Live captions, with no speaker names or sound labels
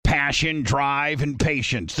Passion, drive, and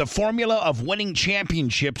patience. The formula of winning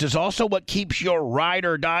championships is also what keeps your ride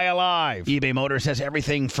or die alive. eBay Motors has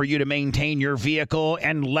everything for you to maintain your vehicle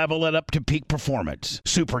and level it up to peak performance.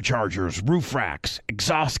 Superchargers, roof racks,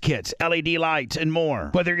 exhaust kits, LED lights, and more.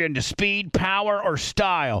 Whether you're into speed, power, or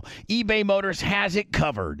style, eBay Motors has it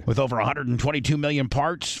covered. With over 122 million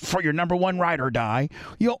parts for your number one ride or die,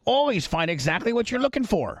 you'll always find exactly what you're looking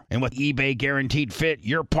for. And with eBay Guaranteed Fit,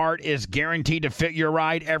 your part is guaranteed to fit your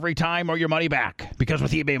ride every time or your money back. Because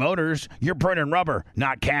with eBay Motors, you're burning rubber,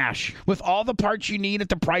 not cash. With all the parts you need at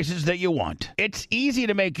the prices that you want. It's easy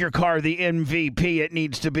to make your car the MVP it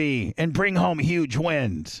needs to be and bring home huge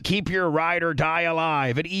wins. Keep your ride or die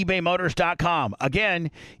alive at ebaymotors.com. Again,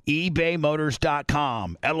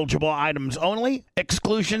 ebaymotors.com. Eligible items only.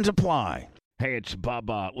 Exclusions apply. Hey, it's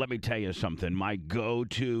Bubba. Let me tell you something. My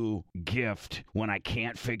go-to gift when I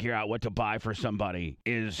can't figure out what to buy for somebody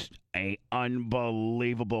is a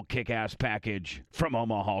unbelievable kick-ass package from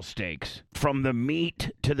Omaha Steaks. From the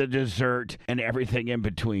meat to the dessert and everything in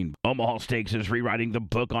between. Omaha Steaks is rewriting the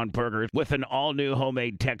book on burgers with an all-new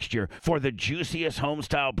homemade texture for the juiciest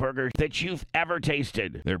home-style burgers that you've ever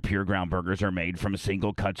tasted. Their pure ground burgers are made from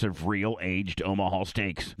single cuts of real aged Omaha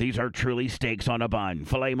steaks. These are truly steaks on a bun,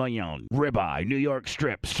 filet mignon, ribeye, New York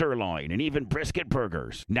strip, sirloin, and even brisket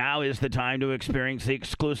burgers. Now is the time to experience the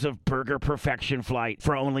exclusive Burger Perfection flight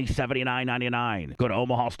for only $79.99. Go to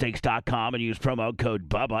omahasteaks.com and use promo code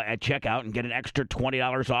BUBBA at checkout and get an extra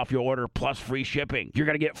 $20 off your order plus free shipping. You're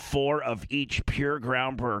going to get 4 of each pure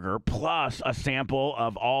ground burger plus a sample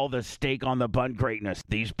of all the steak on the bun greatness.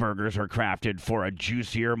 These burgers are crafted for a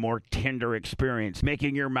juicier, more tender experience,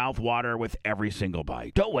 making your mouth water with every single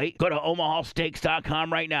bite. Don't wait. Go to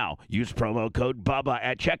omahasteaks.com right now. Use promo code BUBBA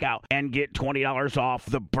at checkout and get $20 off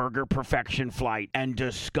the Burger Perfection flight and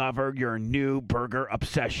discover your new burger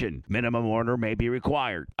obsession. Minimum order may be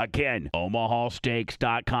required. Again,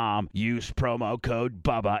 omahasteaks.com. Use promo code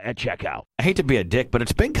BUBBA at checkout. I hate to be a dick, but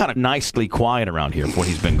it's been kind of nicely quiet around here before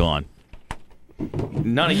he's been gone.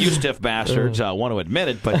 None of you stiff bastards want to admit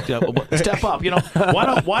it, but step up. You know,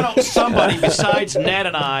 why don't somebody besides Ned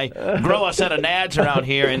and I grow a set of nads around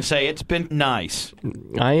here and say it's been nice?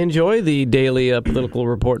 I enjoy the daily political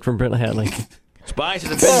report from Brent Hadley. Spice,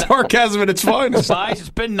 it's been sarcasm at its finest. Spice, it's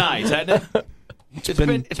been nice, hasn't it?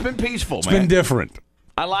 It's been peaceful, it's man. It's been different.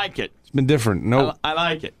 I like it. It's been different. No, I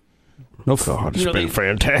like it. No, God, it's been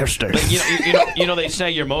fantastic. You know, they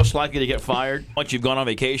say you're most likely to get fired once you've gone on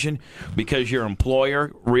vacation because your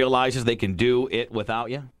employer realizes they can do it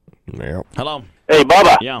without you. Yeah. Hello. Hey,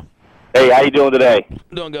 Bubba. Yeah. Hey, how you doing today?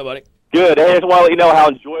 Doing good, buddy. Good. Hey, I just want to let you know how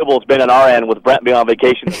enjoyable it's been on our end with Brent being on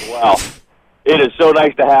vacation as well. It is so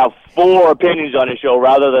nice to have 4 opinions on your show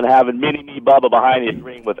rather than having mini-me Bubba behind you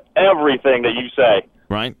agreeing with everything that you say.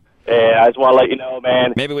 Right. And I just want to let you know,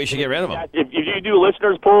 man. Maybe we should get rid of them. If you do a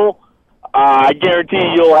listeners poll, I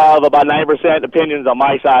guarantee you'll have about 90% opinions on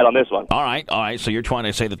my side on this one. All right. So you're trying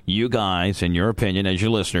to say that you guys, in your opinion, as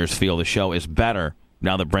your listeners, feel the show is better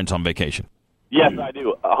now that Brent's on vacation. Yes, I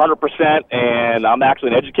do, 100%, and I'm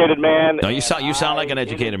actually an educated man. No, you sound like an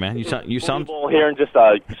educated man. You sound hearing just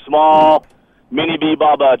a small mini B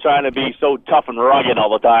Bubba trying to be so tough and rugged all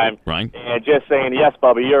the time. Right. And just saying, yes,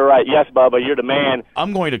 Bubba, you're right. Yes, Bubba, you're the man.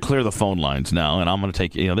 I'm going to clear the phone lines now, and I'm going to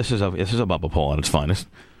take, this is a Bubba poll at its finest.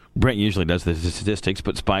 Brent usually does the statistics,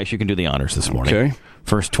 but Spice, you can do the honors this morning. Okay.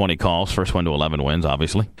 First 20 calls, first one to 11 wins,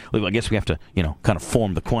 obviously. I guess we have to, kind of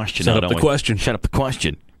form the question. Set up the question. Set up the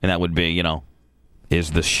question. And that would be,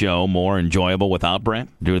 is the show more enjoyable without Brent?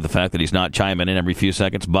 Due to the fact that he's not chiming in every few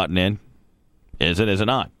seconds, butting in? Is it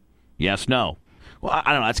not? Yes, no. Well,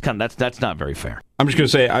 I don't know. That's not very fair. I'm just going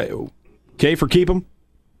to say, K for keep him,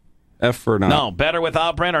 F for not. No, better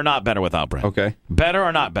without Brent or not better without Brent? Okay. Better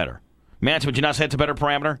or not better? Mance, would you not say it's a better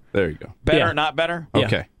parameter? There you go. Better or not better?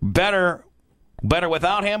 Okay. Better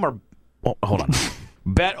without him or... Oh, hold on.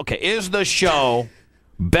 Okay, is the show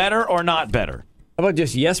better or not better? How about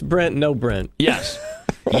just yes, Brent, no, Brent? Yes.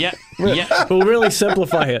 Yeah. We'll really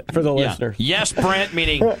simplify it for the listener. Yes, Brent,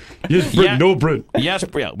 meaning... Yes, Brent, no, Brent. Yes,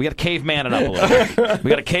 we got to caveman it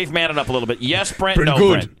up a little bit. Yes, Brent, Brent no,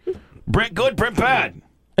 good. Brent. Brent good, Brent bad.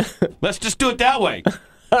 Let's just do it that way.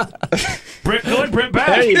 Brent good, Brent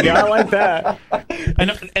bad. There you go. I like that.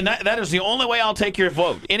 And that is the only way I'll take your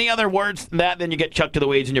vote. Any other words than that, then you get chucked to the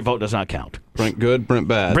weeds and your vote does not count. Brent good, Brent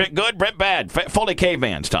bad. Brent good, Brent bad. Fully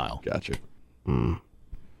caveman style. Gotcha.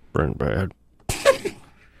 Brent bad.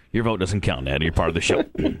 Your vote doesn't count, Ned. You're part of the show.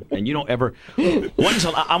 And you don't ever...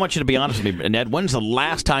 I want you to be honest with me, Ned. When's the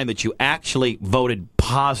last time that you actually voted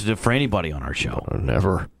positive for anybody on our show?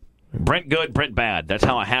 Never. Brent good, Brent bad. That's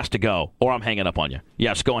how it has to go. Or I'm hanging up on you.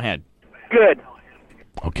 Yes, go ahead. Good.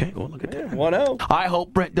 Okay, well, look at that. 1-0. I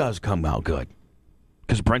hope Brent does come out good.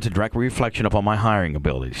 Because Brent's a direct reflection upon my hiring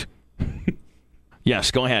abilities.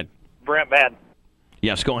 Yes, go ahead. Brent bad.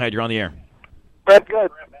 Yes, go ahead. You're on the air. Brent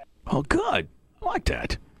good. Oh, good. I like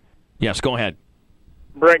that. Yes, go ahead.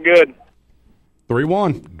 Brent good.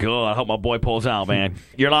 3-1. Good. I hope my boy pulls out, man.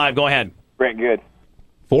 You're live. Go ahead. Brent good.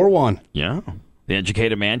 4-1. Yeah. The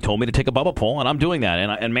educated man told me to take a Bubba poll, and I'm doing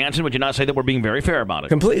that. And Manson, would you not say that we're being very fair about it?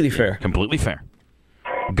 Completely fair. Completely fair.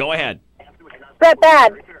 Go ahead. Brent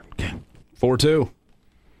bad. 4-2.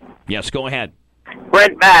 Yes, go ahead.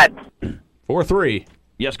 Brent bad. 4-3.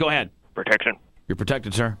 Yes, go ahead. Protection. You're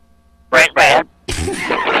protected, sir. Brent bad.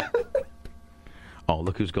 Oh,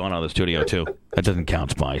 look who's going out of the studio, too. That doesn't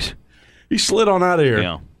count, Spice. He slid on out of here.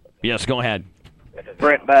 Yeah. Yes, go ahead.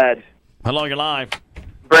 Brent bad. Hello, you're live.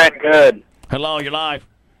 Brent good. Hello, you're live.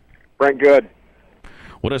 Brent good.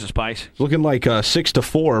 What is it, Spice? It's looking like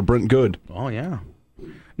 6-4, Brent Good. Oh, yeah.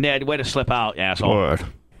 Ned, way to slip out, asshole. What?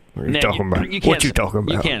 What are you Ned, talking about? You What can't you talking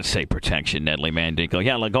about? You can't say protection, Nedley Mandinkle.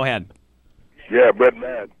 Yeah, go ahead. Yeah, Brent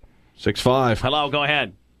bad. 6-5. Hello, go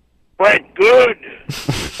ahead. Brent good.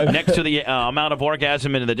 Next to the amount of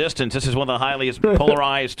orgasm in the distance, this is one of the highest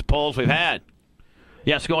polarized polls we've had.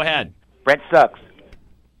 Yes, go ahead. Brent sucks.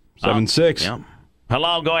 7-6. Yeah.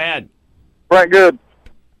 Hello, go ahead. Brent good.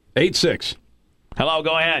 8-6. Hello,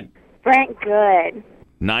 go ahead. Brent good.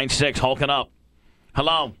 9-6, hulking up.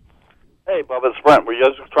 Hello. Hey, Bubba, it's Brent. Were you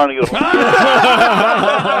just trying to get a...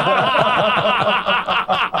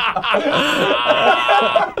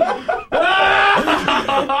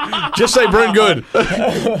 Just say Brent Good.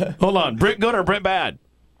 Hold on. Brent good or Brent bad?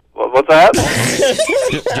 What's that?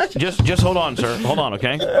 Just hold on, sir. Hold on,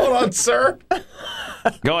 okay? Hold on, sir.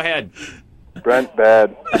 Go ahead. Brent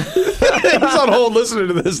bad. He's on hold listening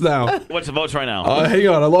to this now. What's the votes right now? Hang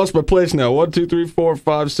on. I lost my place now. 1, 2, 3, 4,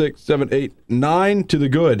 5, 6, 7, 8, 9 to the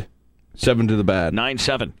good. 7 to the bad.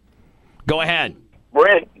 9-7. Go ahead.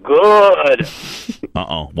 Brent good.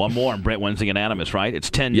 Uh-oh. One more and Brent wins the unanimous, right? It's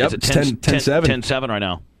 10. Yep, Is it it's 10-7. 10-7 right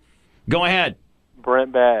now. Go ahead.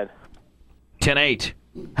 Brent bad. 10-8.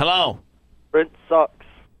 Hello. Brent sucks.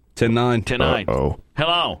 10-9. 10-9. Oh.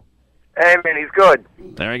 Hello. Hey, man, he's good.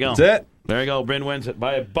 There you go. That's it. There you go. Brent wins it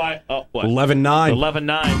by what? 11-9.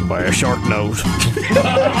 11-9. By a shark nose.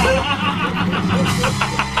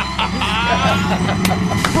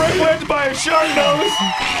 Brent wins by a shark nose.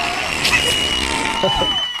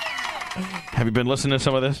 Have you been listening to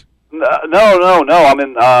some of this? No.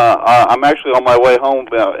 I'm actually on my way home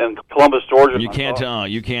in Columbus, Georgia. You can't.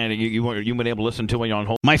 You weren't able to listen to it when you're on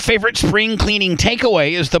hold. My favorite spring cleaning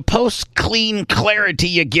takeaway is the post-clean clarity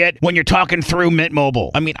you get when you're talking through Mint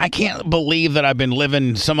Mobile. I mean, I can't believe that I've been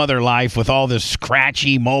living some other life with all this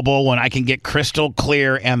scratchy mobile when I can get crystal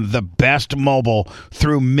clear and the best mobile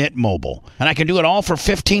through Mint Mobile. And I can do it all for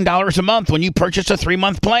 $15 a month when you purchase a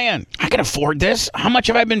 3-month plan. I can afford this. How much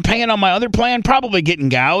have I been paying on my other plan? Probably getting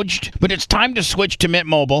gouged. But it's time to switch to Mint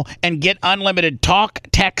Mobile and get unlimited talk,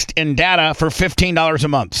 text, and data for $15 a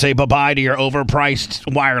month. Say bye-bye to your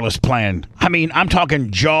overpriced wireless plan. I mean, I'm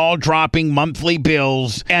talking jaw-dropping monthly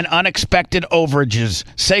bills and unexpected overages.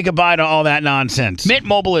 Say goodbye to all that nonsense. Mint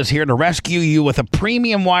Mobile is here to rescue you with a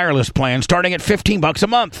premium wireless plan starting at $15 a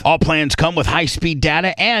month. All plans come with high-speed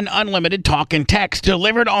data and unlimited talk and text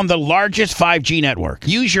delivered on the largest 5G network.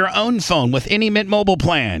 Use your own phone with any Mint Mobile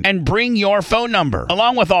plan and bring your phone number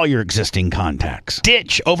along with all your existing contacts.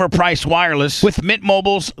 Ditch overpriced wireless with Mint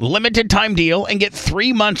Mobile's limited time deal and get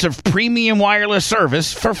 3 months of premium wireless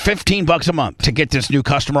service for $15 a month. To get this new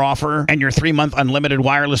customer offer and your 3-month unlimited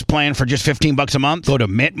wireless plan for just $15 a month, go to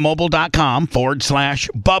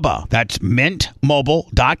mintmobile.com/Bubba. That's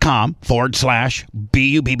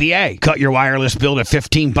mintmobile.com/BUBBA. Cut your wireless bill to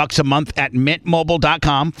 $15 a month at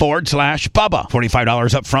mintmobile.com/Bubba.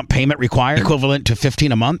 $45 upfront payment required, equivalent to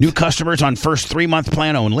 $15 a month. New customers on first 3-month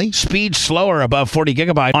plan only. Speed slower above 40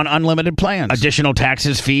 gigabyte on unlimited plans. Additional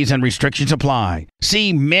taxes, fees, and restrictions apply.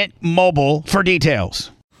 See Mint Mobile for details.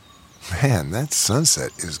 Man, that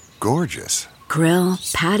sunset is gorgeous. Grill,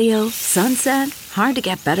 patio, sunset. Hard to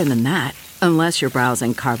get better than that. Unless you're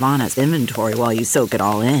browsing Carvana's inventory while you soak it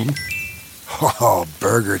all in. Oh,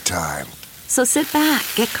 burger time. So sit back,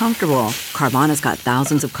 get comfortable. Carvana's got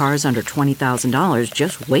thousands of cars under $20,000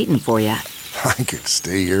 just waiting for you. I could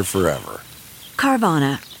stay here forever.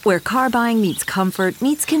 Carvana, where car buying meets comfort,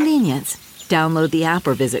 meets convenience. Download the app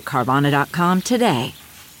or visit Carvana.com today.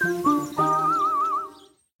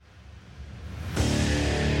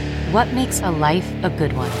 What makes a life a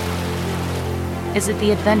good one? Is it the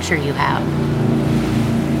adventure you have?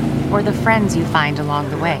 Or the friends you find along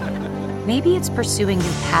the way? Maybe it's pursuing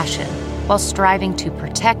your passion while striving to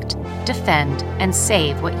protect, defend, and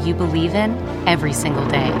save what you believe in every single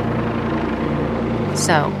day.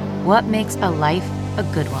 So, what makes a life a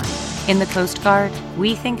good one? In the Coast Guard,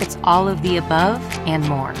 we think it's all of the above and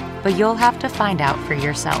more, but you'll have to find out for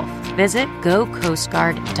yourself. Visit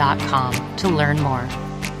gocoastguard.com to learn more.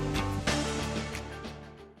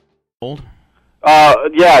 Old?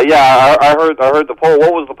 Yeah. I heard the poll.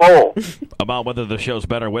 What was the poll? About whether the show's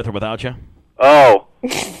better with or without you. Oh.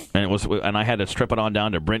 And I had to strip it on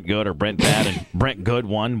down to Brent Good or Brent Bad, and Brent Good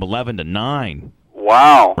won 11-9.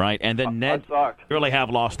 Wow. Right, and then Ned, you really have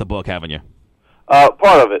lost the book, haven't you? Part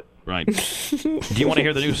of it. Right. Do you want to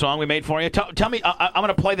hear the new song we made for you? Tell me, I'm going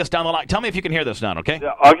to play this down the line. Tell me if you can hear this now, okay?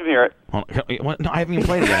 Yeah, I can hear it. No, I haven't even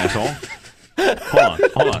played it yet, asshole.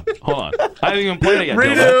 Hold on. I haven't even played it yet.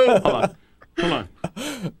 Redo. Hold on.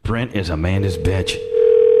 Brent is Amanda's bitch.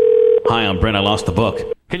 Hi, I'm Brent. I lost the book.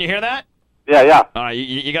 Can you hear that? Yeah. All right,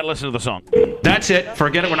 you got to listen to the song. That's it.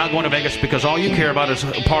 Forget it. We're not going to Vegas because all you care about is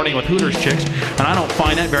partying with Hooters chicks, and I don't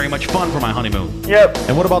find that very much fun for my honeymoon. Yep.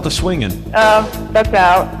 And what about the swinging? That's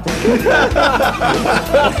out.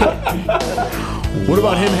 What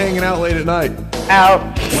about him hanging out late at night? Out.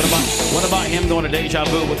 What about him going to Deja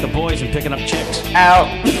Vu with the boys and picking up chicks? Out.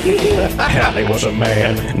 Hatley was a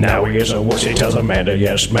man, now he is a wussy. Tells Amanda,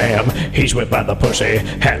 yes ma'am, he's whipped by the pussy.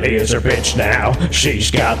 Hatley is her bitch now,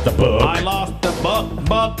 she's got the book. I lost the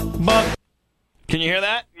book. Can you hear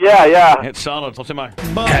that? Yeah. It's solid. Let's see my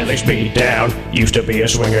Hatley's beat down, used to be a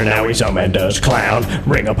swinger, now he's Amanda's clown.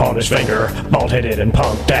 Ring upon his finger, bald-headed and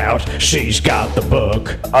punked out. She's got the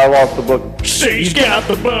book. I lost the book. She's got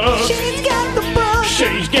the book. She's got the book.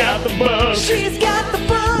 She's got the book. She's got the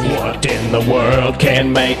book. What in the world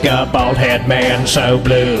can make a bald-head man so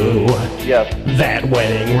blue? Yes. That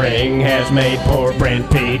wedding ring has made poor Brent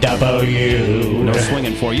P.W. No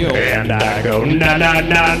swinging for you. And I go,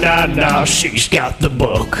 no, she's got the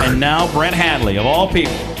book. And now Brent Hadley, of all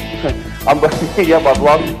people. I've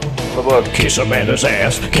lost the book. Kiss Amanda's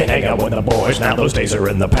ass, can't hang out with the boys, now those days are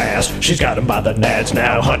in the past. She's got him by the nads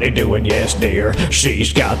now, honey doing yes dear,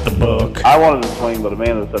 she's got the book. I wanted to swing, but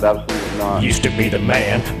Amanda said absolutely not. Used to be the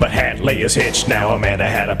man, but Hatley is hitched now. Amanda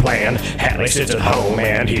had a plan. Hatley sits at home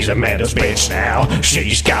and he's Amanda's bitch now.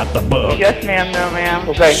 She's got the book. Yes, ma'am. No, ma'am.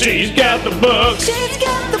 Okay. She's got the book. She's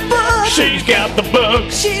got the book. She's got the book.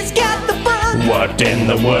 She's got the book. What in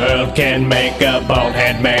the world can make a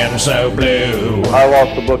bald-head man so blue? I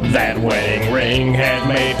lost the book. That wedding ring had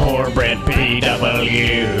made poor Brent P.W.'d.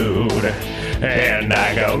 And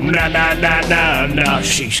I go, no,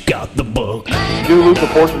 she's got the book. You do lose a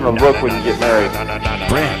portion of the book when you get married.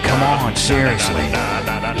 Brent, come on, seriously.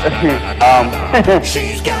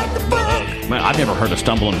 She's got the book. Man, I've never heard of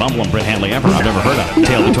stumble and bumble and Brent Hadley ever. I've never heard of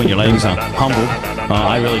tail between your legs, humble.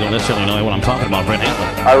 I really don't necessarily know what I'm talking about, Brent Hadley.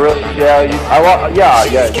 Yeah.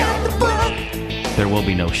 There will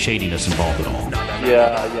be no shadiness involved at all.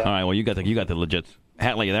 Yeah. All right, well, you got the legit.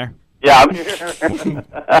 Hadley, you there? Yeah, I'm here.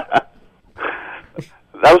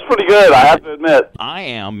 That was pretty good, I have to admit.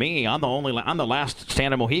 I'm the last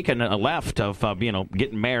standing Mohican left of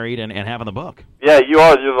getting married and having the book. Yeah, you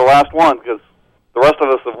are. You're the last one because the rest of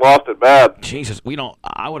us have lost it bad. Jesus,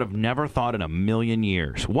 I would have never thought in a million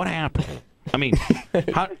years. What happened? I mean,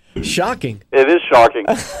 shocking. It is shocking.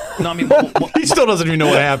 No, I mean, he still doesn't even know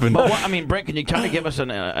what happened. But Brent, can you kind of give us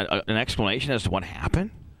an explanation as to what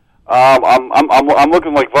happened? I'm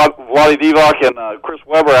looking like Vlade Divac and Chris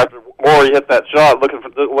Webber after Lori hit that shot, looking to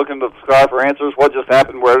the sky for answers. What just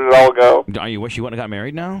happened? Where did it all go? You wish you wouldn't have got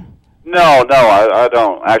married now? No, I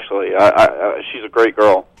don't actually. She's a great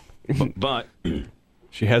girl. But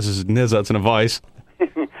she has his nizuts in a vice,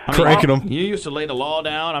 cranking them. You used to lay the law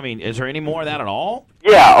down. I mean, is there any more of that at all?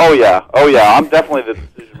 Yeah. Oh yeah. I'm definitely the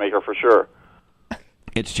decision maker for sure.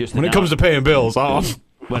 It's just when it comes to paying bills,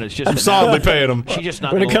 but it's just I'm solidly paying them. She's just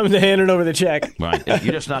not when it comes to handing over the check. Right.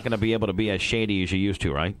 You're just not going to be able to be as shady as you used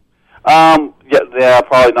to, right? Yeah,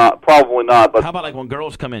 probably not. But how about like when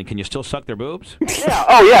girls come in? Can you still suck their boobs? Yeah.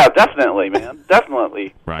 Oh yeah, definitely, man.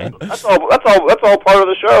 Definitely. Right. That's all part of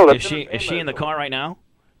the show. Is she in the car right now?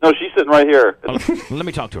 No, she's sitting right here. Let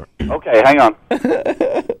me talk to her. Okay, hang on.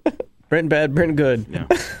 Brent bad, Brent good. Yeah.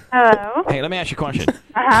 Hello. Hey, let me ask you a question.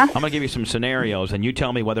 Uh-huh. I'm going to give you some scenarios, and you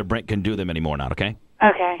tell me whether Brent can do them anymore or not, okay?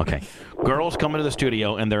 Okay. Okay. Girls come into the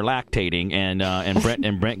studio, and they're lactating,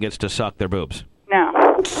 and Brent gets to suck their boobs.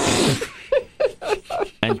 No.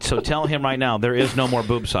 And so tell him right now, there is no more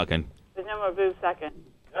boob sucking. There's no more boob sucking.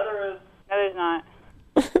 No, there is. No, there's not.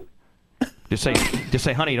 Just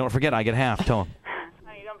say, honey, don't forget I get half. Tell him.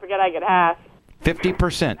 Honey, don't forget I get half.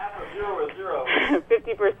 50%.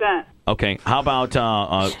 50%. Okay, how about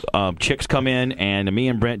chicks come in and me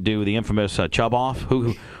and Brent do the infamous chub off?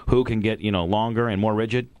 Who can get longer and more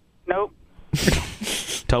rigid? Nope.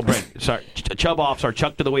 Tell Brent. Sorry, chub offs are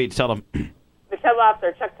chuck to the weeds. Tell them. The chub offs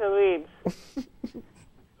are chuck to the weeds.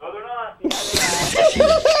 No, they're not.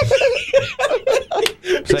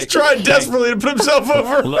 He's trying desperately to put himself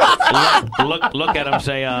over. Look at him.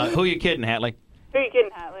 Say, who you kidding, Hatley? Who you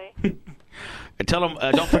kidding, Hatley? Tell him.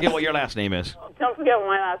 Don't forget what your last name is. Don't forget what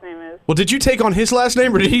my last name is. Well, did you take on his last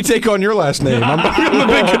name, or did he take on your last name? I'm a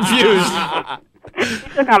bit confused. He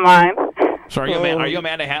took on mine. So are you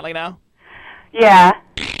Amanda Hatley now? Yeah.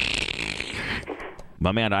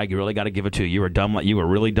 My man, I really got to give it to you. You were dumb. You were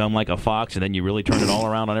really dumb like a fox, and then you really turned it all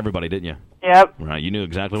around on everybody, didn't you? Yep. Right. You knew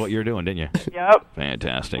exactly what you were doing, didn't you? Yep.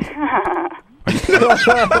 Fantastic.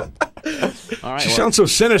 All right. She sounds so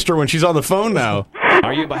sinister when she's on the phone now.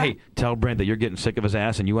 Are you? But hey, tell Brent that you're getting sick of his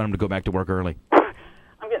ass, and you want him to go back to work early. I'm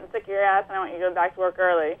getting sick of your ass, and I want you to go back to work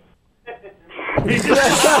early.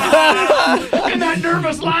 And that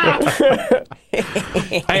nervous laugh.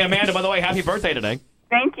 Hey, Amanda, by the way, happy birthday today.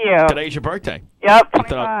 Thank you. Today's your birthday. Yep,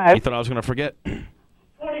 25. You thought I was going to forget?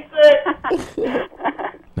 26.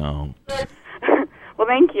 No. Well,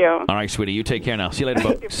 thank you. All right, sweetie. You take care now. See you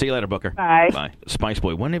later, See you later, Booker. Bye. Bye. Spice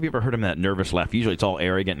Boy, when have you ever heard him that nervous laugh? Usually it's all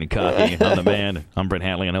arrogant and cocky. I'm the man. I'm Brent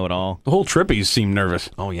Hatley. I know it all. The whole trippies seem nervous.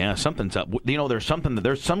 Oh, yeah. Something's up. There's some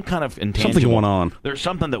kind of intangible. Something going on. There's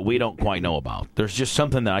something that we don't quite know about. There's just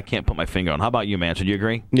something that I can't put my finger on. How about you, Manson? Do you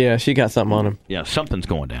agree? Yeah, she got something on him. Yeah, something's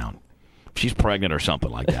going down. She's pregnant or something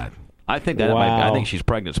like that. I think that Wow. I think she's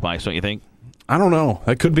pregnant, Spice, don't you think? I don't know.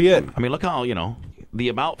 That could be it. I mean, look how, the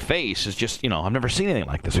about face is just, I've never seen anything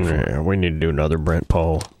like this before. Yeah, we need to do another Brent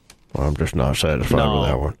poll. I'm just not satisfied with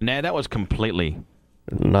that one. Nah, that was completely...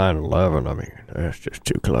 9/11, I mean, that's just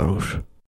too close.